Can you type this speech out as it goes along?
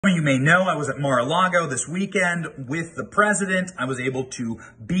You may know I was at Mar-a-Lago this weekend with the president. I was able to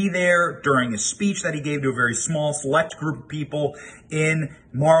be there during a speech that he gave to a very small, select group of people in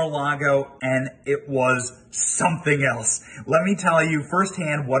Mar-a-Lago, and it was something else. Let me tell you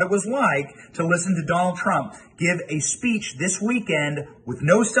firsthand what it was like to listen to Donald Trump give a speech this weekend with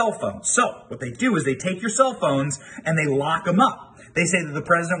no cell phones. So what they do is they take your cell phones and they lock them up. They say that the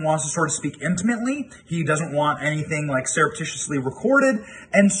president wants to sort of speak intimately. He doesn't want anything like surreptitiously recorded.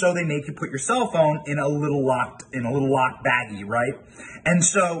 And so they make you put your cell phone in a little locked baggie, right? And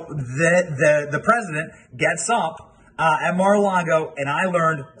so the president gets up at Mar-a-Lago, and I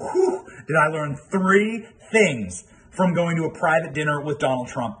learned three things from going to a private dinner with Donald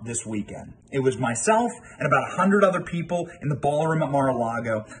Trump this weekend. It was myself and about 100 other people in the ballroom at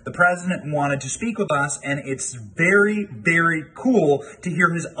Mar-a-Lago. The president wanted to speak with us, and it's very, very cool to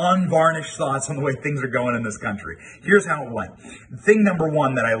hear his unvarnished thoughts on the way things are going in this country. Here's how it went. Thing number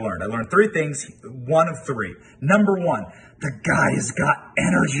one that I learned three things, one of three. Number one, the guy's got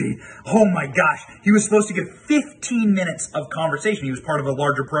energy. Oh my gosh. He was supposed to give 15 minutes of conversation. He was part of a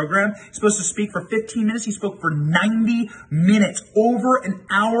larger program. He's supposed to speak for 15 minutes. He spoke for 90 minutes, over an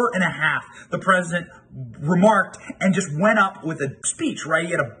hour and a half. The president remarked and just went up with a speech, right?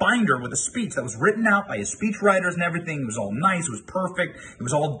 He had a binder with a speech that was written out by his speech writers and everything. It was all nice. It was perfect. It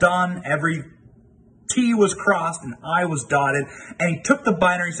was all done. Every T was crossed and I was dotted. And he took the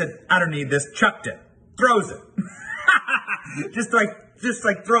binder and he said, "I don't need this," chucked it, throws it. just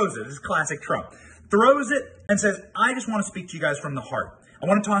like throws it. This is classic Trump. Throws it and says, "I just want to speak to you guys from the heart. I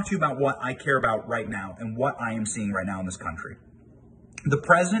want to talk to you about what I care about right now and what I am seeing right now in this country." The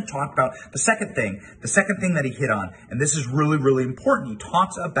president talked about the second thing that he hit on, and this is really, really important. He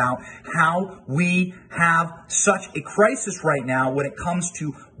talks about how we have such a crisis right now when it comes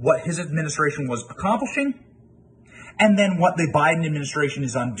to what his administration was accomplishing and then what the Biden administration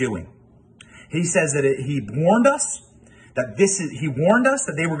is undoing. He says that he warned us that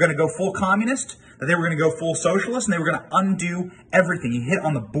they were going to go full communist, that they were going to go full socialist, and they were going to undo everything. He hit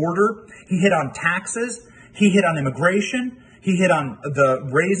on the border. He hit on taxes. He hit on immigration. He hit on the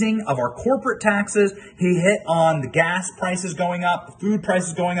raising of our corporate taxes. He hit on the gas prices going up, the food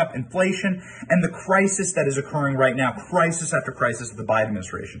prices going up, inflation, and the crisis that is occurring right now, crisis after crisis of the Biden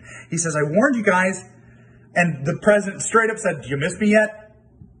administration. He says, "I warned you guys," and the president straight up said, "Do you miss me yet?"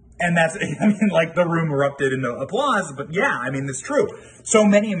 And the room erupted into applause, but yeah, it's true. So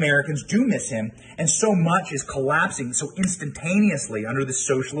many Americans do miss him, and so much is collapsing so instantaneously under the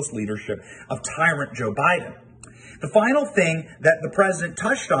socialist leadership of tyrant Joe Biden. The final thing that the president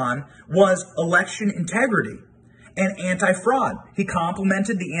touched on was election integrity and anti-fraud. He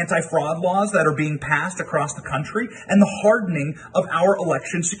complimented the anti-fraud laws that are being passed across the country and the hardening of our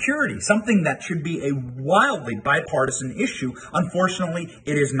election security, something that should be a wildly bipartisan issue. Unfortunately,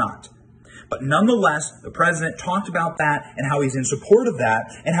 it is not. But nonetheless, the president talked about that and how he's in support of that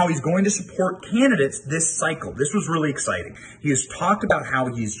and how he's going to support candidates this cycle. This was really exciting. He has talked about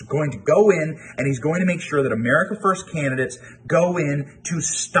how he's going to go in and he's going to make sure that America First candidates go in to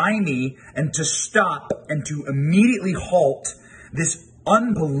stymie and to stop and to immediately halt this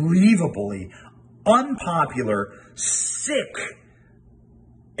unbelievably unpopular, sick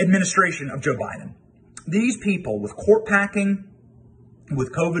administration of Joe Biden. These people with court packing,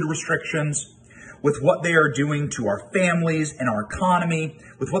 with COVID restrictions, with what they are doing to our families and our economy,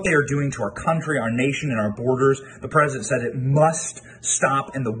 with what they are doing to our country, our nation, and our borders. The president said it must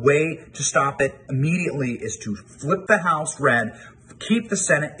stop, and the way to stop it immediately is to flip the House red, keep the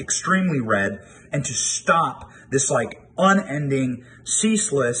Senate extremely red, and to stop this unending,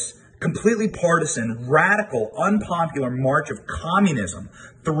 ceaseless, completely partisan, radical, unpopular march of communism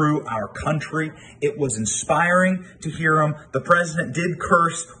through our country. It was inspiring to hear him. The president did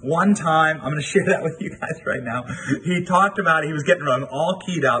curse one time. I'm going to share that with you guys right now. He talked about it. He was getting all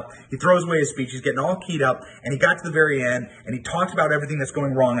keyed up. He throws away his speech. He's getting all keyed up. And he got to the very end, and he talked about everything that's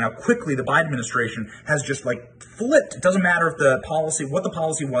going wrong and how quickly the Biden administration has just flipped. It doesn't matter if what the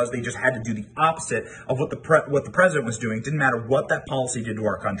policy was. They just had to do the opposite of what the president was doing. It didn't matter what that policy did to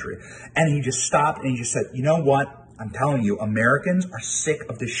our country. And he just stopped and he just said, "You know what? I'm telling you, Americans are sick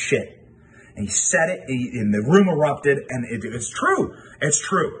of this shit." And he said it, and the room erupted, and it's true. It's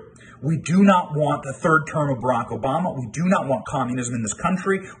true. We do not want the third term of Barack Obama. We do not want communism in this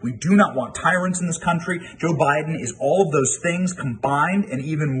country. We do not want tyrants in this country. Joe Biden is all of those things combined, and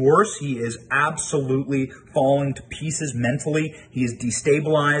even worse, he is absolutely falling to pieces mentally. He is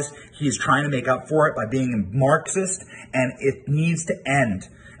destabilized. He is trying to make up for it by being a Marxist, and it needs to end.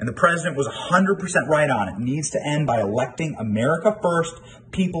 And the president was 100% right on it. It needs to end by electing America first,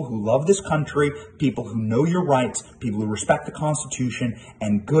 people who love this country, people who know your rights, people who respect the Constitution,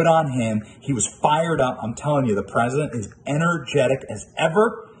 and good on him. He was fired up. I'm telling you, the president is energetic as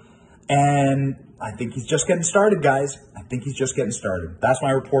ever. And I think he's just getting started, guys. I think he's just getting started. That's my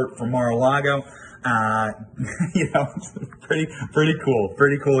report from Mar-a-Lago. Pretty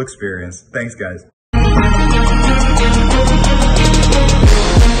cool experience. Thanks, guys.